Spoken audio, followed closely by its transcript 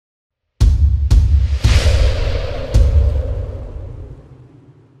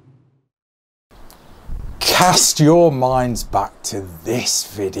Cast your minds back to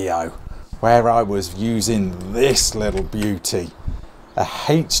this video where I was using this little beauty, a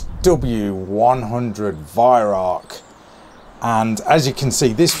HW100 Vyrock, and as you can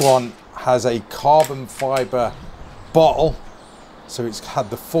see, this one has a carbon fiber bottle, so it's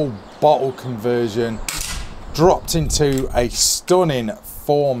had the full bottle conversion, dropped into a stunning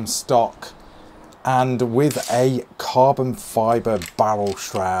form stock and with a carbon fiber barrel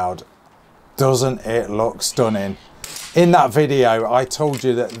shroud. Doesn't it look stunning? In that video I told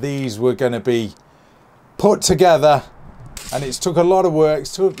you that these were going to be put together, and it took a lot of work, it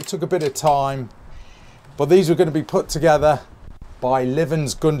took a bit of time, but these were going to be put together by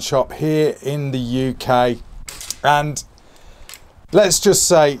Livens Gun Shop here in the UK. And let's just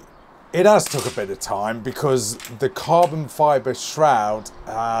say it has took a bit of time because the carbon fiber shroud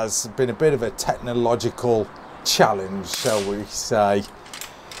has been a bit of a technological challenge, shall we say.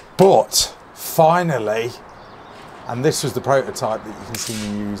 But finally, and this was the prototype that you can see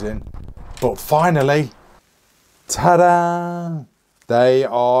me using, but finally, ta-da, they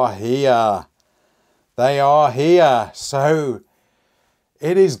are here. They are here. So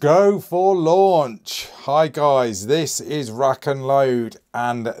it is go for launch. Hi guys, this is RACKNLOAD,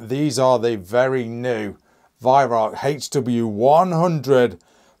 and these are the very new Vyrock HW100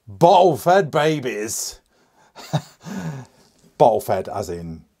 bottle fed babies. Bottle fed as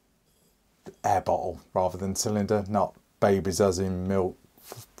in air bottle rather than cylinder, not babies as in milk.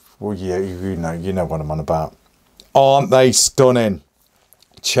 Well, yeah, you know what I'm on about. Aren't they stunning?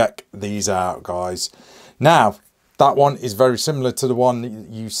 Check these out, guys. Now, that one is very similar to the one that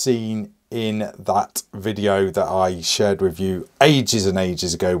you've seen in that video that I shared with you ages and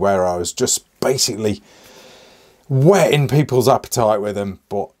ages ago, where I was just basically whetting people's appetite with them,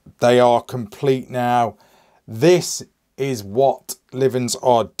 but they are complete now. This is what Livens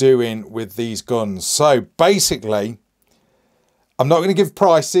are doing with these guns. So basically, I'm not going to give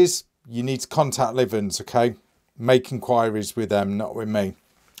prices. You need to contact Livens, okay? Make inquiries with them, not with me.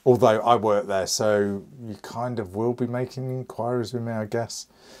 Although I work there, so you kind of will be making inquiries with me, I guess.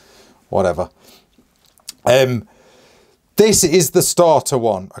 Whatever. This is the starter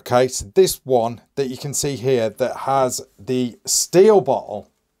one, okay? So this one that you can see here that has the steel bottle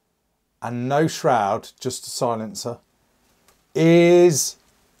and no shroud, just a silencer, is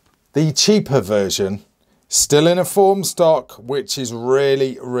the cheaper version, still in a form stock, which is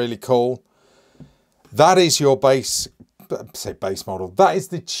really, really cool. That is your base, say base model. That is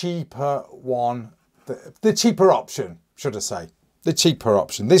the cheaper one, the cheaper option, should I say. The cheaper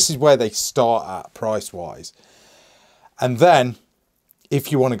option. This is where they start at price wise. And then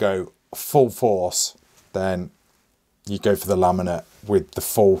if you want to go full force, then you go for the Laminate with the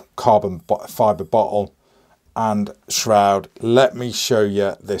full carbon fiber bottle and shroud. Let me show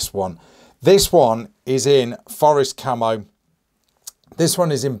you this one. This one is in forest camo. This one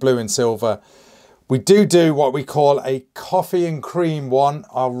is in blue and silver. We do what we call a coffee and cream one.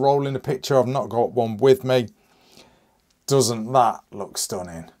 I'll roll in a picture. I've not got one with me. Doesn't that look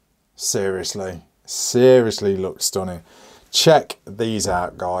stunning? Seriously, seriously looks stunning. Check these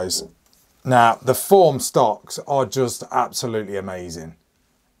out, guys. Now, the form stocks are just absolutely amazing.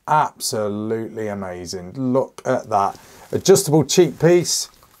 Absolutely amazing. Look at that. Adjustable cheek piece.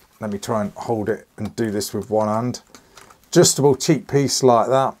 Let me try and hold it and do this with one hand. Adjustable cheek piece like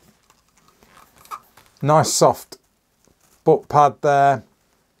that. Nice soft butt pad there.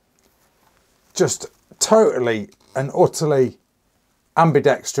 Just totally and utterly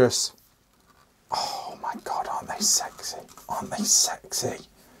ambidextrous. Oh my God, aren't they sexy? Aren't they sexy?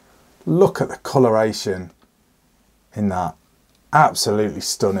 Look at the coloration in that. Absolutely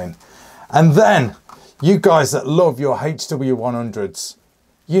stunning. And then you guys that love your HW100s,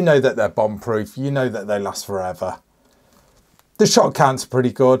 you know that they're bomb proof. You know that they last forever. The shot counts are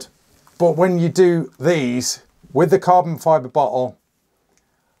pretty good. But when you do these with the carbon fiber bottle,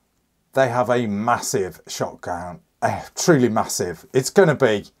 they have a massive shot count, truly massive. It's going to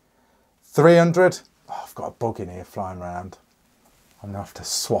be 300. Oh, I've got a bug in here flying around. I'm going to have to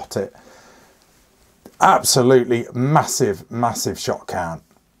swat it. Absolutely massive, massive shot count.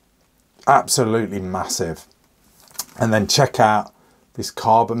 Absolutely massive. And then check out this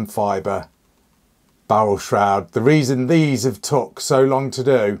carbon fiber barrel shroud. The reason these have took so long to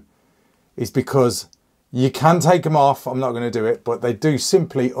do is because you can take them off. I'm not going to do it, but they do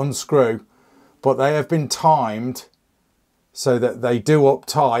simply unscrew, but they have been timed so that they do up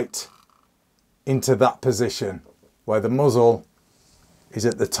tight into that position where the muzzle is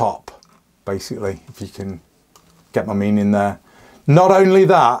at the top, basically, if you can get my meaning there. Not only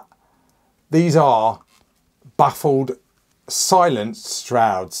that, these are baffled silenced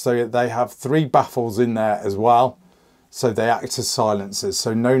shrouds. So they have 3 baffles in there as well. So they act as silencers.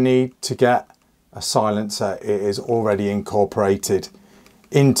 So no need to get a silencer. It is already incorporated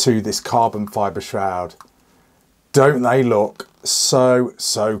into this carbon fiber shroud. Don't they look so,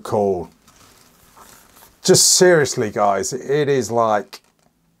 so cool? Just seriously, guys, it is like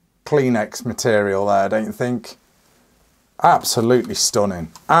Kleenex material there, don't you think? Absolutely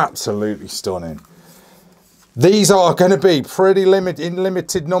stunning. Absolutely stunning. These are going to be pretty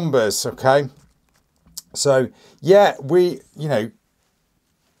limited numbers, okay? So, yeah, you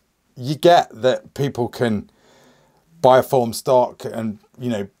get that people can buy a form stock and,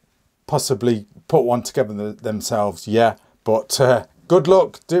 possibly put one together themselves, yeah. But good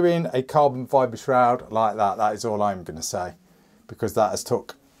luck doing a carbon fibre shroud like that. That is all I'm going to say. Because that has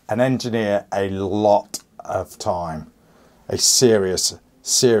took an engineer a lot of time. A serious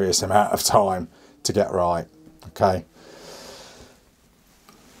amount of time to get right, okay?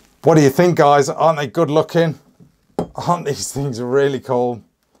 What do you think, guys? Aren't they good looking? Aren't these things really cool?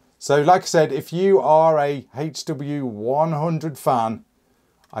 So like I said, if you are a HW100 fan,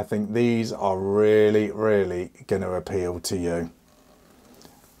 I think these are really, really going to appeal to you.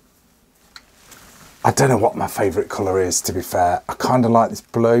 I don't know what my favourite colour is, to be fair. I kind of like this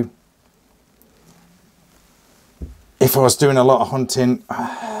blue. If I was doing a lot of hunting,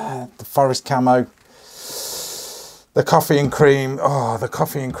 the forest camo, the coffee and cream, oh, the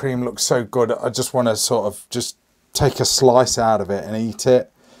coffee and cream looks so good. I just want to sort of just take a slice out of it and eat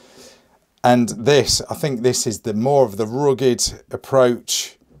it. And this, I think this is the more of the rugged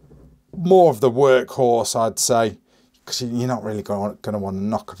approach, more of the workhorse, I'd say, because you're not really going to want to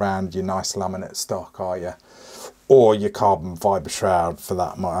knock around your nice laminate stock, are you? Or your carbon fibre shroud, for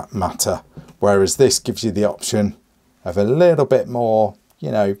that matter. Whereas this gives you the option of a little bit more,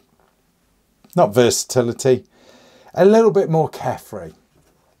 not versatility, a little bit more carefree.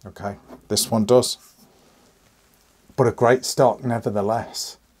 Okay, this one does. But a great stock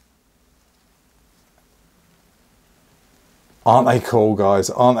nevertheless. Aren't they cool,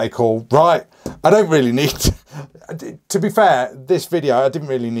 guys? Aren't they cool? Right, I don't really need to be fair, this video, I didn't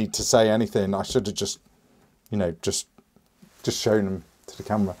really need to say anything. I should have just, just shown them to the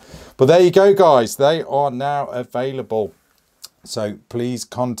camera. But there you go, guys. They are now available. So please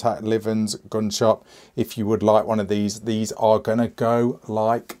contact Livens Gun Shop if you would like one of these. These are going to go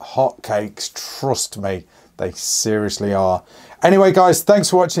like hotcakes. Trust me, they seriously are. Anyway, guys, thanks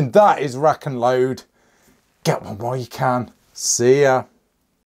for watching. That is Rack and Load. Get one while you can. See ya.